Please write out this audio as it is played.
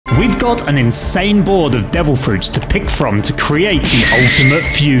We've got an insane board of devil fruits to pick from to create the ultimate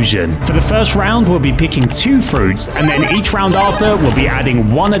fusion. For the first round, we'll be picking 2 fruits, and then each round after, we'll be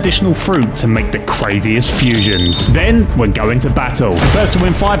adding 1 additional fruit to make the craziest fusions. Then, we're going to battle. First to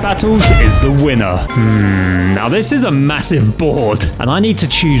win 5 battles is the winner. Now this is a massive board, and I need to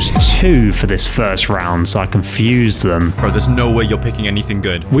choose 2 for this first round so I can fuse them. Bro, there's no way you're picking anything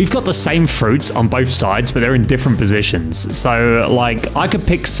good. We've got the same fruits on both sides, but they're in different positions. So, like, I could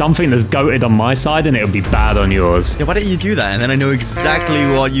pick something that's goated on my side and it'll be bad on yours. Yeah, why don't you do that? And then I know exactly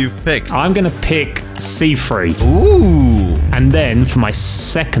what you've picked. I'm gonna pick C3. Ooh. And then for my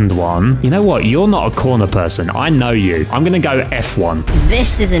second one, you know what? You're not a corner person. I know you. I'm gonna go F1.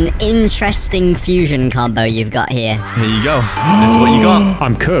 This is an interesting fusion combo you've got here. Here you go. This is what you got.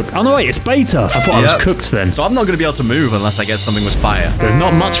 I'm cooked. Oh no, wait, it's beta. I thought I was cooked then. So I'm not going to be able to move unless I get something with fire. There's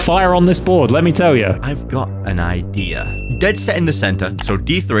not much fire on this board, let me tell you. I've got an idea. Dead set in the center, so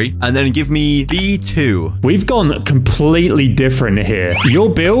D3, and then give me B2. We've gone completely different here. Your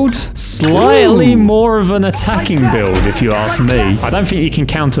build, slightly more of an attacking build, if you ask me. I don't think you can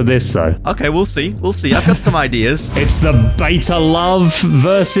counter this, though. Okay, we'll see. We'll see. I've got some ideas. It's the beta love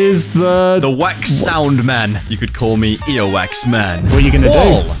versus the... The wax sound man. You could call me Earwax man. What are you gonna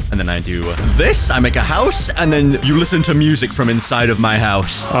do? And then I do this. I make a house, and then you listen to music from inside of my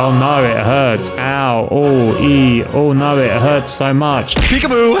house. Oh no, it hurts. Ow. Oh, E. Oh no, it hurts so much.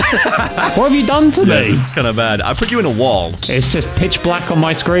 Peekaboo! What have you done to me? This is kind of bad. I put you in a wall. It's just pitch black on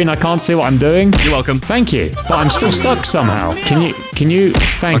my screen. I can't see what I'm doing. You're welcome. Thank you. But I'm still stuck somehow. Can you,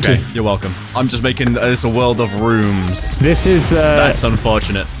 thank you. You're welcome. I'm just making this a world of rooms. This is, That's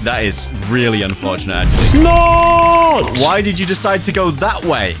unfortunate. That is really unfortunate, actually. Snot! Why did you decide to go that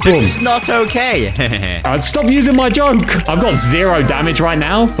way? Boom. It's not okay. Stop using my joke. I've got 0 damage right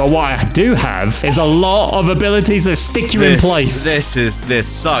now, but what I do have is a lot of abilities that stick you in place. This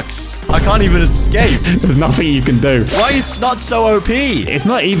sucks. I can't even escape. There's nothing you can do. Why is Snot so OP? It's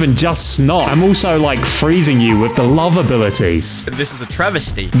not even just Snot. I'm also, like, freezing you with the love abilities. This is a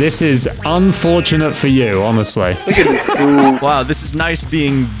travesty. This is unfortunate for you, honestly. Look at this dude. Wow, this is nice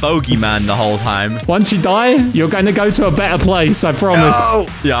being bogeyman the whole time. Once you die, you're going to go to a better place, I promise. No!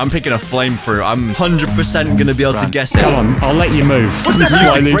 Yeah, I'm picking a flamethrower. I'm 100% going to be able to guess it. Come on, I'll let you move.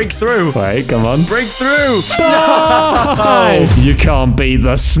 Slowly. Break through. Wait, come on. Break through. No! You can't beat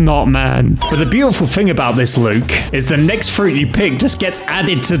the Snot Man. But the beautiful thing about this, Luke, is the next fruit you pick just gets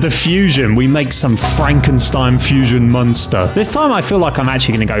added to the fusion. We make some Frankenstein fusion monster. This time I feel like I'm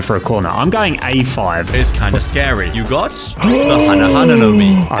actually going to go for a corner. I'm going A5. It's kind of scary. You got the Hana no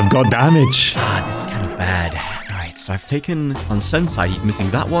Mi. I've got damage. This is kind of bad. Alright, so I've taken on Sen's side, he's missing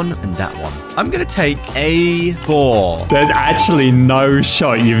that one and that one. I'm gonna take A4. There's actually no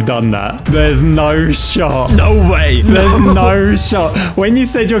shot you've done that. There's no shot. No way. There's no shot. When you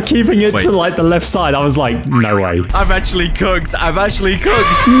said you're keeping it to like the left side, I was like, no way. I've actually cooked. I've actually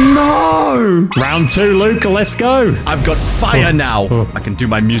cooked. No. Round 2, Luke. Let's go. I've got fire now. I can do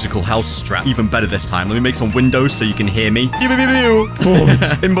my musical house strap even better this time. Let me make some windows so you can hear me. Pew, pew, pew,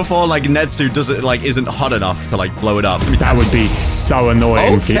 pew. In before, like, Netsu doesn't, like, isn't hot enough to, like, blow it up. That would be so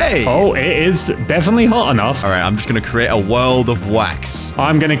annoying. Okay. Oh, it is definitely hot enough. All right, I'm just going to create a world of wax.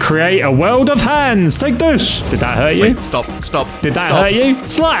 I'm going to create a world of hands. Take this. Did that hurt you? Wait, stop. Did that hurt you?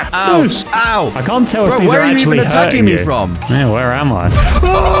 Slap. Ow. This. Ow. I can't tell Bro, if these where are are you actually even attacking me you. from? Yeah, where am I?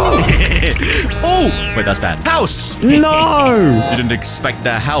 Oh, wait, that's bad. House. No. You didn't expect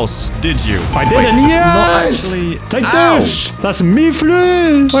that house, did you? I didn't. Wait, Yes. not actually. Take Ow. this. That's me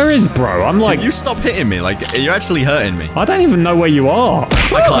flu. Where is bro? I'm like. Can you stop hitting me? Like, you're actually hurting me. I don't even know where you are.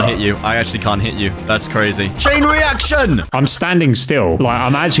 I can't hit you. I actually can't hit you. That's crazy. Chain reaction. I'm standing still. Like,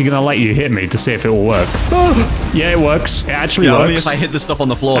 I'm actually going to let you hit me to see if it will work. Yeah, it works. It actually works. Only if I hit the stuff on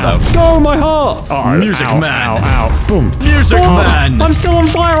the floor, though. Go, my heart. Uh-oh. Music Ow, man. Ow, ow. Boom. Music man. I'm still on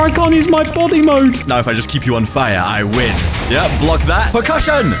fire. I can't use my body mode. Now, if I just keep you on fire, I win. Yeah, block that.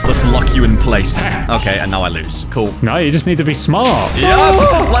 Percussion. Let's lock you in place. Okay, and now I lose. Cool. No, you just need to be smart.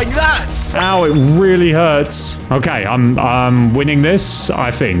 Yep, like that. Ow, it really hurts. Okay, I'm winning this,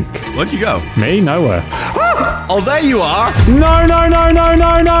 I think. Where'd you go? Me? Nowhere. Oh, there you are. No, no, no, no,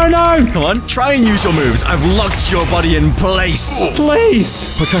 no, no, no. Come on, try and use your moves. I've locked your body in place.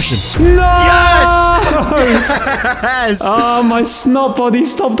 Please. Percussion. No. Yes. Yes. Oh, my snot body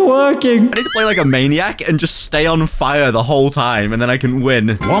stopped working. I need to play like a maniac and just stay on fire the whole time, and then I can win.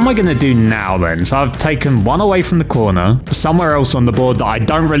 What am I going to do now, then? So I've taken one away from the corner, somewhere else on the board that I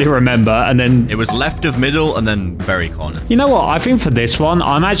don't really remember, and then... It was left of middle and then very corner. You know what? I think for this one,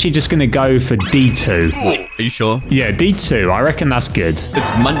 I'm actually just going to go for D2. Are you sure? sure? Yeah, D2. I reckon that's good.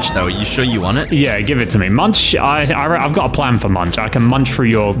 It's Munch, though. Are you sure you want it? Yeah, give it to me. Munch, I've got a plan for Munch. I can munch through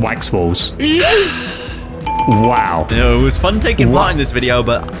your wax walls. Wow. It was fun taking part in this video,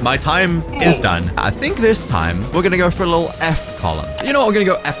 but my time is done. I think this time we're going to go for a little F column. You know what? We're going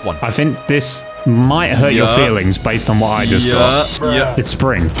to go F1. I think this might hurt your feelings based on what I just got. Yeah. It's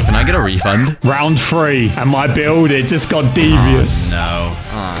spring. Can I get a refund? Round 3, and my build, it just got devious. No.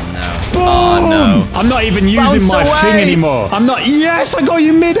 Oh, no. Boom! Oh, no. I'm not even using my thing anymore. I'm not. Yes, I got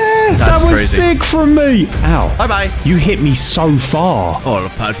you midair. That was crazy. sick from me. Ow. Bye-bye. You hit me so far. All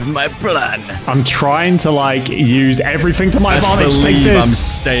apart from my plan. I'm trying to, like, use everything to my advantage. Take I'm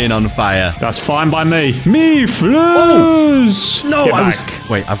this. staying on fire. That's fine by me. Me, Fluz. No, Get I back. was...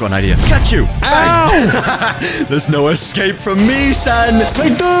 Wait, I've got an idea. Catch you. Ow! There's no escape from me, son.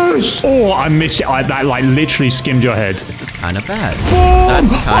 Take this. Oh, I missed it. That, like, literally skimmed your head. This is kind of bad. Boom.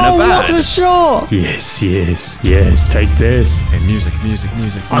 That's kind of bad. What a shot. Yes, yes, yes. Take this. Okay, music.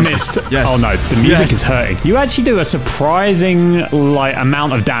 I missed. Yes. Oh, no. The music Yes. is hurting. You actually do a surprising, like,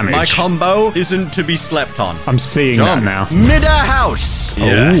 amount of damage. My combo isn't to be slept on. I'm seeing that now. Midair house.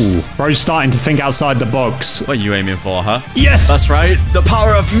 Yes. Ooh. Bro's starting to think outside the box. What are you aiming for, huh? Yes. That's right. The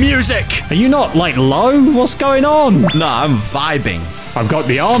power of music. Are you not, like, low? What's going on? No, I'm vibing. I've got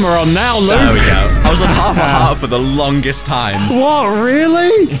the armor on now, Luke. There we go. I was on half a heart for the longest time. What,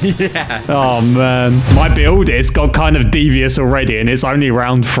 really? Yeah. Oh, man. My build, it's got kind of devious already, and it's only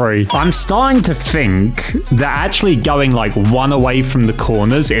round 3. I'm starting to think that actually going, like, one away from the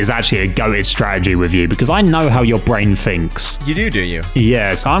corners is actually a goated strategy with you, because I know how your brain thinks. You do you?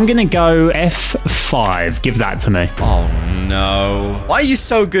 Yeah, so I'm going to go F5. Give that to me. Oh, no. Why are you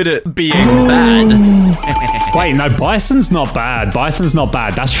so good at being bad? Wait, no, Bison's not bad. Bison's not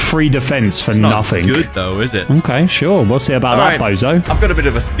bad. That's free defense for nothing. Not good, though, is it? Okay, sure. We'll see about that, Bozo. I've got a bit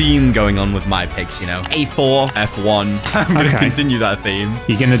of a theme going on with my picks, you know. A4, F1. I'm going to continue that theme.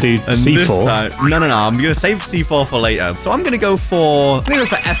 You're going to do And C4? This time, no. I'm going to save C4 for later. So I'm going to go for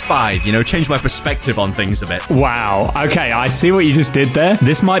F5, you know, change my perspective on things a bit. Wow. Okay, I see what you just did there.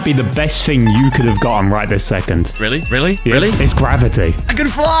 This might be the best thing you could have gotten right this second. Really? Yeah, Really? It's gravity. I can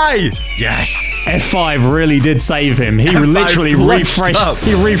fly! Yes! F5 really did save him. He F5 literally clutched up.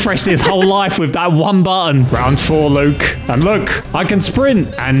 He refreshed his whole life with that one button. Round 4, Luke. And look, I can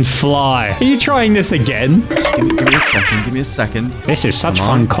sprint and fly. Are you trying this again? Give me a second. This is such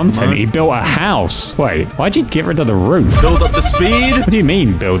fun content. He built a house. Wait, why'd you get rid of the roof? Build up the speed. What do you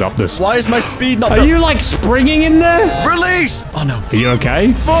mean, build up this? Why is my speed not... Are you, like, springing in there? Release! Oh, no. Are you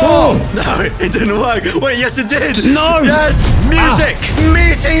okay? Oh! No, it didn't work. Wait, yes, it did. No! Yes! Music!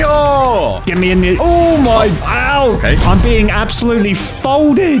 Meteor! Get me in the... Oh, my... Ow! Okay. I'm being absolutely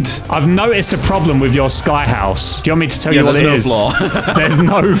folded. I've noticed a problem with your sky house. Do you want me to tell you what it is? There's no floor. There's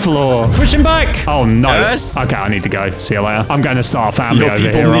no floor. Push him back. Oh, no. Yes. Okay, I need to go. See you later. I'm going to start a family Your over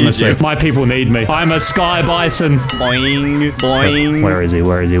people here, need honestly. you. My people need me. I'm a sky bison. Boing, boing. Where is he?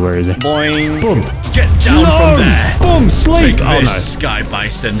 Where is he? Where is he? Boing. Boom. Get down from there. Boom. Sleep. Take Oh, this, no. Sky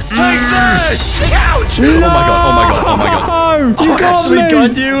Bison. Take this! Ouch! Oh my god. You I got actually me.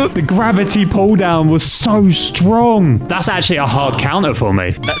 got you. The gravity pull down was so strong. That's actually a hard counter for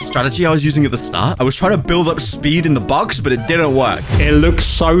me. That strategy I was using at the start, I was trying to build up speed in the box, but it didn't work. It looks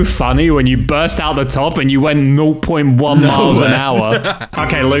so funny when you burst out the top and you went 0.1 miles an hour.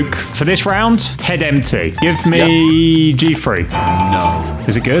 Okay, Luke, for this round, head empty. Give me G3. No.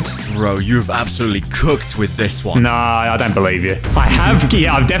 Is it good? Bro, you've absolutely cooked with this one. Nah, I don't believe you. I have,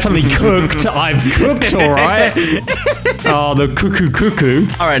 yeah, I've definitely cooked. I've cooked, all right. Oh, the cuckoo.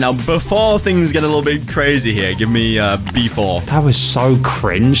 All right, now, before things get a little bit crazy here, give me B4. That was so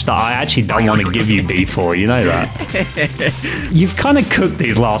cringe that I actually don't want to give you B4. You know that. You've kind of cooked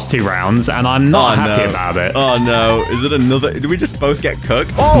these last 2 rounds, and I'm not happy about it. Oh, no. Is it another... Did we just both get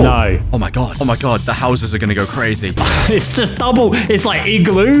cooked? Oh! No. Oh, my God. Oh, my God. The houses are going to go crazy. It's just double. It's like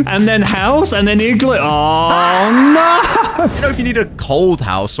igloo, and then house, and then igloo. Oh, no. You know, if you need a cold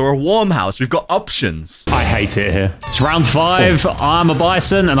house or a warm house, we've got options. I hate it here. It's round 5. I'm a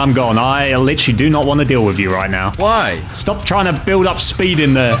bison, and I'm gone. I literally do not want to deal with you right now. Why? Stop trying to build up speed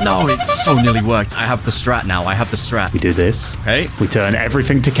in there. No, it so nearly worked. I have the strat now. I have the strat. We do this. Okay. We turn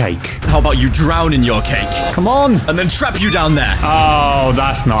everything to cake. How about you drown in your cake? Come on. And then trap you down there. Oh,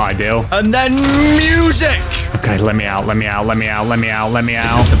 that's not ideal. And then music. Okay, let me out.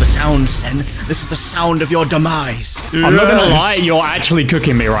 Listen to the sound, Sen. This is the sound of your demise. I'm not gonna lie, you're actually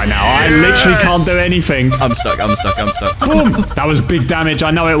cooking me right now. I literally can't do anything. I'm stuck. Boom! That was big damage.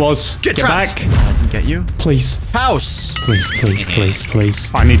 I know it was. Get trapped. back. get you. Please. House! Please, please, please,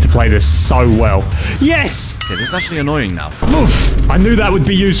 please. I need to play this so well. Yes! Okay, this is actually annoying now. Oof! I knew that would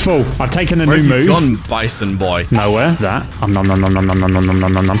be useful. I've taken a Where new have you move. gone, Bison boy? Nowhere. That.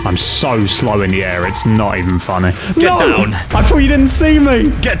 I'm so slow in the air. It's not even funny. Get down. I thought you didn't see me.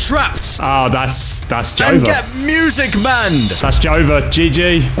 Get trapped! Oh, that's Jova. And get music banned! That's Jova.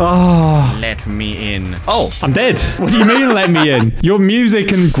 GG. Oh, Let me in. Oh, I'm dead. What do you mean let me in? Your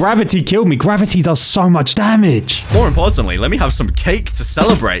music and gravity killed me. Gravity does so much damage. more importantly, let me have some cake to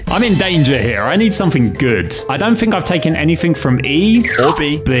celebrate. I'm in danger here. I need something good. I don't think I've taken anything from E. Or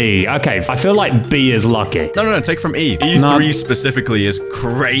B. B. Okay, I feel like B is lucky. No, take from E. E3 specifically is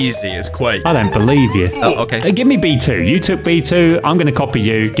crazy as Quake. I don't believe you. Oh, okay. Give me B2. You took B2. I'm going to copy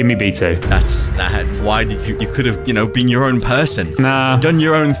you. Give me B2. That's that. Why did you could have, been your own person. Nah. Done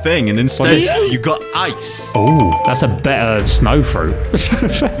your own thing, and instead you got ice. Oh, that's a better snow fruit.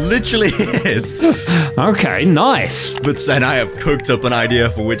 Literally is. Okay, nice. But then I have cooked up an idea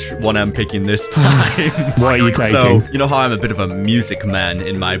for which one I'm picking this time. What are you taking? So, you know how I'm a bit of a music man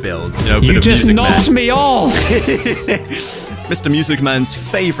in my build? You just knocked me off. Mr. Music Man's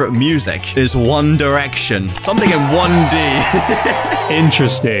favorite music is One Direction. Something in 1D.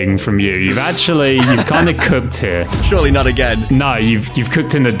 Interesting from you. You've kind of cooked here. Surely not again. No, you've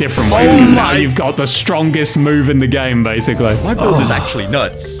cooked in a different way. Oh Because now my- you've got the strongest move in the game, basically. My build is actually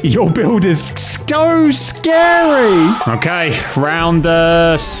nuts. Your build is so scary. Okay, round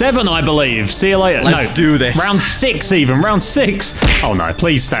 7, I believe. See you later. Let's do this. Round 6 even. Round 6. Oh no,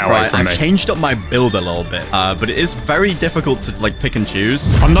 please stay away Right, from I've me. changed up my build a little bit, but it is very difficult to pick and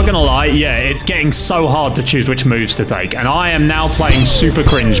choose. I'm not gonna lie, yeah, it's getting so hard to choose which moves to take. And I am now playing super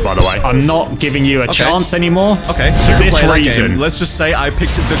cringe, by the way. I'm not giving you a chance anymore. Okay, For so this play that reason. game. Let's just say I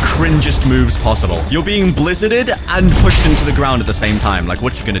picked the cringest moves possible. You're being blizzarded and pushed into the ground at the same time. Like,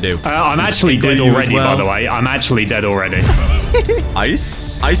 what you gonna do? I'm actually dead you as already, well. by the way. I'm actually dead already.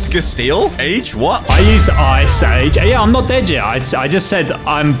 Ice? Ice Gastile? Age? What? I used Ice Age. Yeah, I'm not dead yet. I just said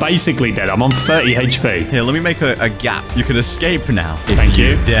I'm basically dead. I'm on 30 HP. Here, let me make a gap. You can escape now. If Thank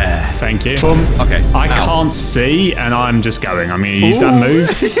you. dare. Thank you. Boom. Okay. I Ow. can't see, and I'm just going. I'm going to use that move.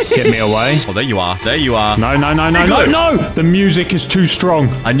 Get me away. Oh, there you are. There you are. No. The music is too strong.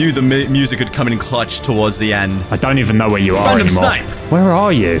 I knew the music would come in clutch towards the end. I don't even know where you are Random anymore. snipe. Where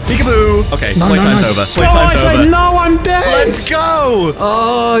are you? Peekaboo. Okay, playtime's over. No, I Playtime's said over. no, I'm dead. Let's go.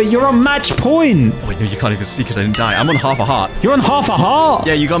 Oh, you're on match point. Oh, wait, no, you can't even see because I didn't die. I'm on half a heart. You're on half a heart.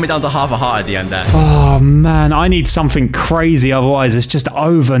 Yeah, you got me down to half a heart at the end there. Oh, man, I need something crazy. Otherwise, it's just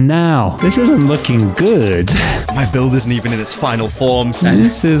over now. This isn't looking good. My build isn't even in its final form, Sen.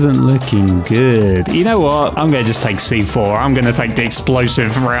 This isn't looking good. You know what? I'm going to just take C4. I'm going to take the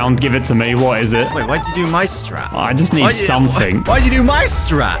explosive round. Give it to me. What is it? Wait, why'd you do my strat? I just need something. Why'd you do my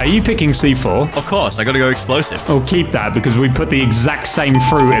strat? Are you picking C4? Of course, I gotta go explosive. Oh, keep that because we put the exact same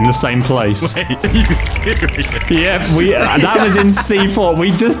fruit in the same place. Wait, are you serious? Yep, that was in C4.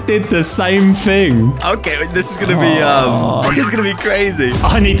 We just did the same thing. Okay, this is gonna be this is gonna be crazy.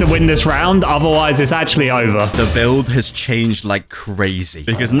 I need to win this round, otherwise it's actually over. The build has changed like crazy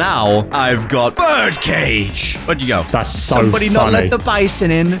because now I've got birdcage. Where'd you go? That's so Somebody not funny. let the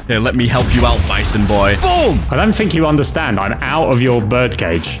bison in. Here, let me help you out, bison boy. Boom! I don't think you understand. I'm out of your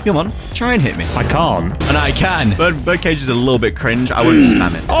birdcage. Come on, try and hit me. I can't. And I can. Birdcage is a little bit cringe. I wouldn't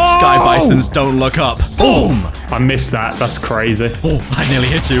spam it. Oh! Sky bisons don't look up. Boom! I missed that. That's crazy. Oh, I nearly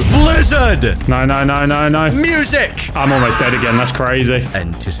hit you. Blizzard! No. Music! I'm almost dead again. That's crazy.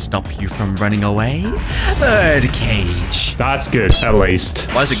 And to stop you from running away, birdcage. That's good, at least.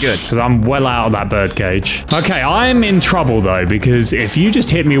 Why is it good? Because I'm well out of that birdcage. Okay, I'm in trouble, though, because if you just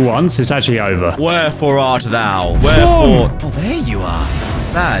hit me once, it's actually over. Wherefore art thou? Wherefore... Oh, there you are. This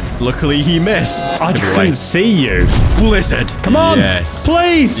is bad. Luckily, he missed. I couldn't see you. Blizzard. Come on. Yes.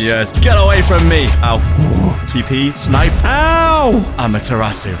 Please. Yes. Get away from me. Ow. TP. Snipe. Ow.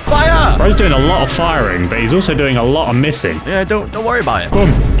 Amaterasu. Fire! Bro's doing a lot of firing, but he's also doing a lot of missing. Yeah, don't worry about it. Boom.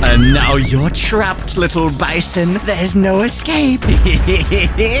 And now you're trapped, little bison. There's no escape.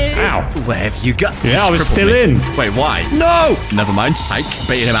 Ow. Where have you got? Yeah, I was Crippled still me. in. Wait, why? No! Never mind. Psych.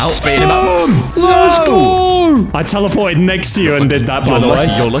 Baiting him out. Baiting him out. Let's go. I teleported next to you and did that, by the way.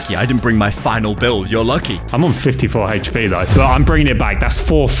 You're lucky. I didn't bring my final build. You're lucky. I'm on 54 HP, though. But I'm bringing it back. That's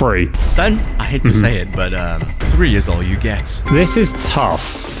 4-3. Sen, I hate to say it, but 3 is all you get. This is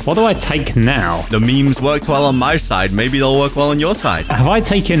tough. What do I take now? The memes worked well on my side. Maybe they'll work well on your side. Have I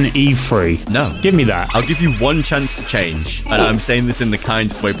taken E3? No. Give me that. I'll give you one chance to change. And I'm saying this in the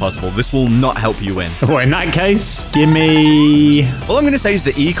kindest way possible. This will not help you win. Well, in that case, give me... All I'm going to say is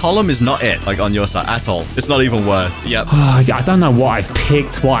the E column is not it, like on your side at all. It's not even worth. Yep. I don't know what I've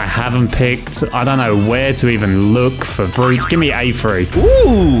picked, what I haven't picked. I don't know where to even look for fruits. Give me A3.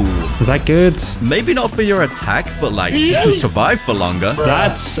 Ooh. Is that good? Maybe not for your attack, but like you can survive for longer.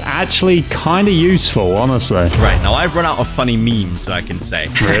 That's actually kind of useful, honestly. Right, now I've run out of funny memes, I can say.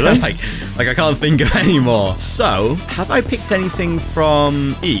 Really? like I can't think of any more. So, have I picked anything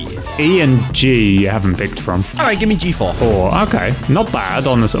from E? E and G you haven't picked from. All right, give me G4. 4. Okay. Not bad,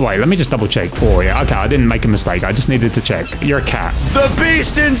 honestly. Wait, let me just double check. 4, yeah. Okay, I didn't make a mistake. I just needed to check. You're a cat. The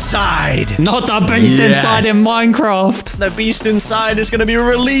beast inside! Not the beast inside in Minecraft! The beast inside is going to be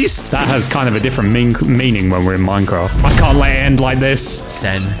released! That has kind of a different meaning when we're in Minecraft. I can't let it end like this.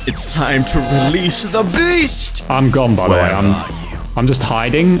 Sen, it's time to release the beast! I'm gone, by the way. Where are you? I'm just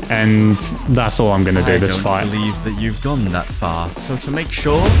hiding, and that's all I'm going to do this fight. I don't believe that you've gone that far. So to make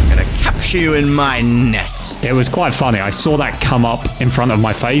sure, I'm going to capture you in my net. It was quite funny. I saw that come up in front of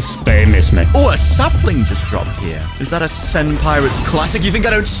my face, but it missed me. Oh, a sapling just dropped here. Is that a Senpirates classic? You think I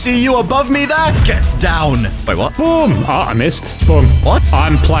don't see you above me there? Get down. Wait, what? Boom. Oh, I missed. Boom. What?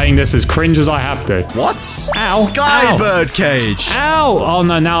 I'm playing this as cringe as I have to. What? Ow. Skybird cage. Ow. Oh,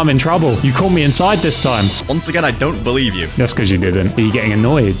 no, now I'm in trouble. You caught me inside this time. Once again, I don't believe you. That's because you didn't. Are you getting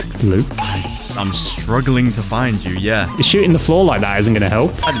annoyed, Luke? I'm struggling to find you, yeah. Shooting the floor like that isn't going to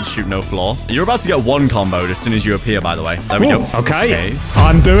help. I didn't shoot no floor. You're about to get one combo as soon as you appear, by the way. There we go. Okay.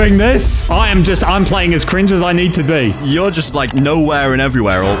 I'm doing this. I'm playing as cringe as I need to be. You're just like nowhere and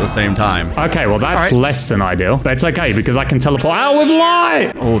everywhere all at the same time. Okay, well, that's right. less than ideal. But it's okay because I can teleport out with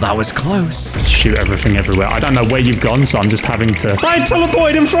light. Oh, that was close. Shoot everything everywhere. I don't know where you've gone, so I'm just having to... I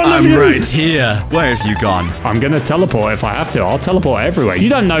teleported in front of you. I'm right here. Where have you gone? I'm going to teleport if I have to. I'll teleport everywhere. You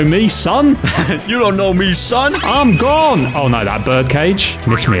don't know me, son. You don't know me, son. I'm gone. Oh, no, that bird cage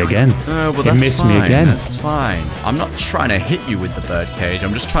missed me again. Well, it that's missed fine. me again. That's fine. I'm not trying to hit you with the bird cage.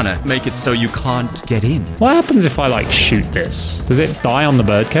 I'm just trying to make it so you can't get in. What happens if I, like, shoot this? Does it die on the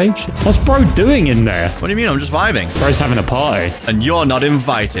bird cage? What's bro doing in there? What do you mean? I'm just vibing. Bro's having a party. And you're not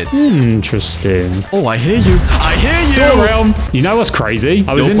invited. Interesting. Oh, I hear you. I hear you. Door realm. You know what's crazy?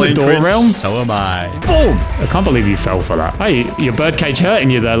 I was You're in the playing door cringe, realm. So am I. Boom. I can't believe you fell for that. Hey, your bird cage hurting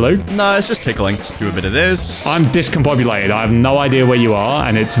you there, Luke. No, it's just tickling. Just do a bit of this. I'm discombobulated. I have no idea where you are,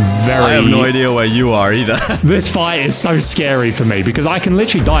 and it's very... I have no idea where you are either. This fight is so scary for me, because I can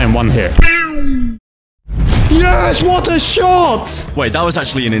literally die in one hit. Yes, what a shot! Wait, that was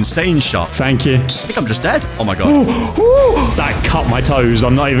actually an insane shot. Thank you. I think I'm just dead. Oh my god. That cut my toes,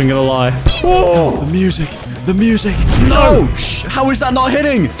 I'm not even gonna lie. The music. The music. No! How is that not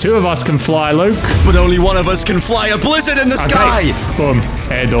hitting? 2 of us can fly, Luke. But only one of us can fly a blizzard in the sky! Boom.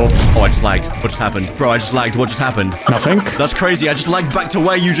 Air door. Oh, I just lagged. What just happened? Bro, I just lagged. What just happened? Nothing. That's crazy. I just lagged back to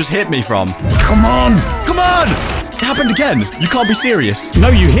where you just hit me from. Come on. Come on! It happened again. You can't be serious. No,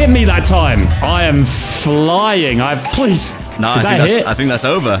 you hit me that time. I am flying. Please. No, I think that's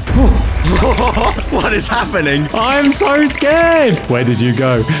over. What is happening? I'm so scared. Where did you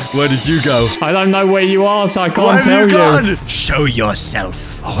go? Where did you go? I don't know where you are, so I can't Where tell have you you. gone? Show yourself.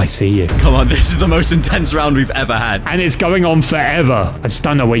 Oh, I see you. Come on, this is the most intense round we've ever had. And it's going on forever. I just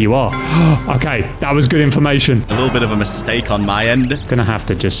don't know where you are. Okay, that was good information. A little bit of a mistake on my end. Gonna have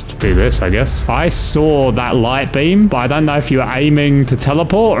to just do this, I guess. I saw that light beam, but I don't know if you were aiming to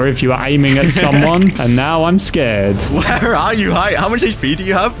teleport or if you were aiming at someone, and now I'm scared. Where are you? How much HP do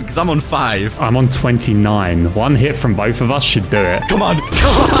you have? Because I'm on 5. I'm on 29. One hit from both of us should do it. Come on,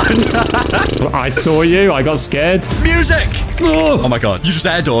 come on. I saw you. I got scared. Music! Oh my god, you just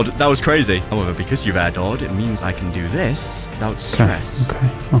air-doored. That was crazy. However, because you've air-doored, it means I can do this without stress.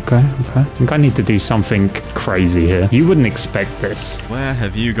 Okay. I think I need to do something crazy here. You wouldn't expect this. Where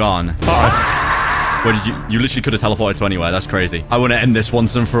have you gone? Where did you literally could have teleported to anywhere. That's crazy. I want to end this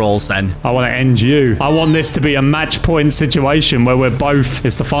once and for all, Sen. I want to end you. I want this to be a match point situation where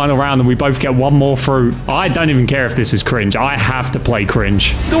it's the final round and we both get one more fruit. I don't even care if this is cringe. I have to play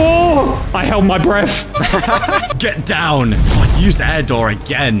cringe. Oh, I held my breath. Get down. Oh, you used air door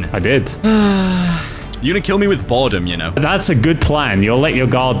again. I did. You're gonna kill me with boredom, you know. That's a good plan. You'll let your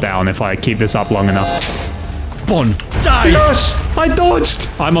guard down if I keep this up long enough. Bon, die! Yes! I dodged!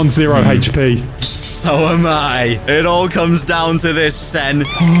 I'm on 0 HP. So am I. It all comes down to this, Sen.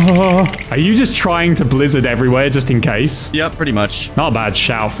 Are you just trying to blizzard everywhere just in case? Yep, pretty much. Not a bad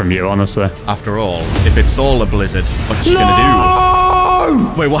shout from you, honestly. After all, if it's all a blizzard, what you gonna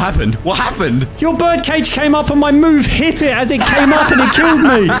do? Wait, what happened? What happened? Your birdcage came up and my move hit it as it came up and it killed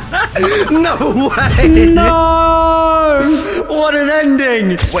me. No way! No! What an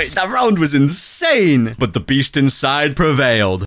ending! Wait, that round was insane! But the beast inside prevailed.